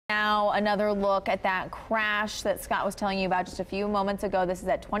Now another look at that crash that Scott was telling you about just a few moments ago. This is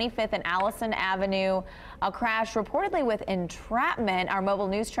at 25th and Allison Avenue. A crash reportedly with entrapment. Our mobile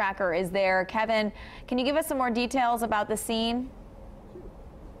news tracker is there. Kevin, can you give us some more details about the scene?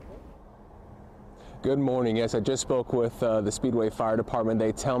 Good morning. Yes, I just spoke with the Speedway Fire Department.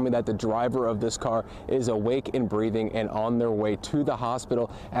 They tell me that the driver of this car is awake and breathing and on their way to the hospital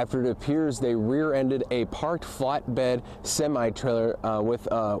after it appears they rear-ended a parked flatbed semi-trailer with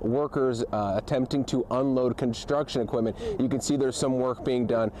workers attempting to unload construction equipment. You can see there's some work being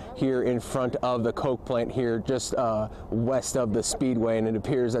done here in front of the Coke plant here just west of the Speedway, and it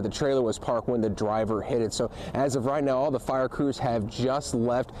appears that the trailer was parked when the driver hit it. So as of right now, all the fire crews have just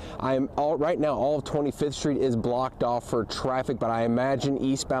left. Right now all of 25th Street is blocked off for traffic, but I imagine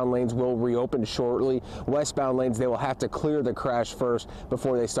eastbound lanes will reopen shortly. Westbound lanes, they will have to clear the crash first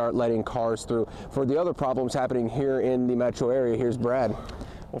before they start letting cars through. For the other problems happening here in the metro area, here's Brad.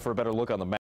 Well, for a better look on the map.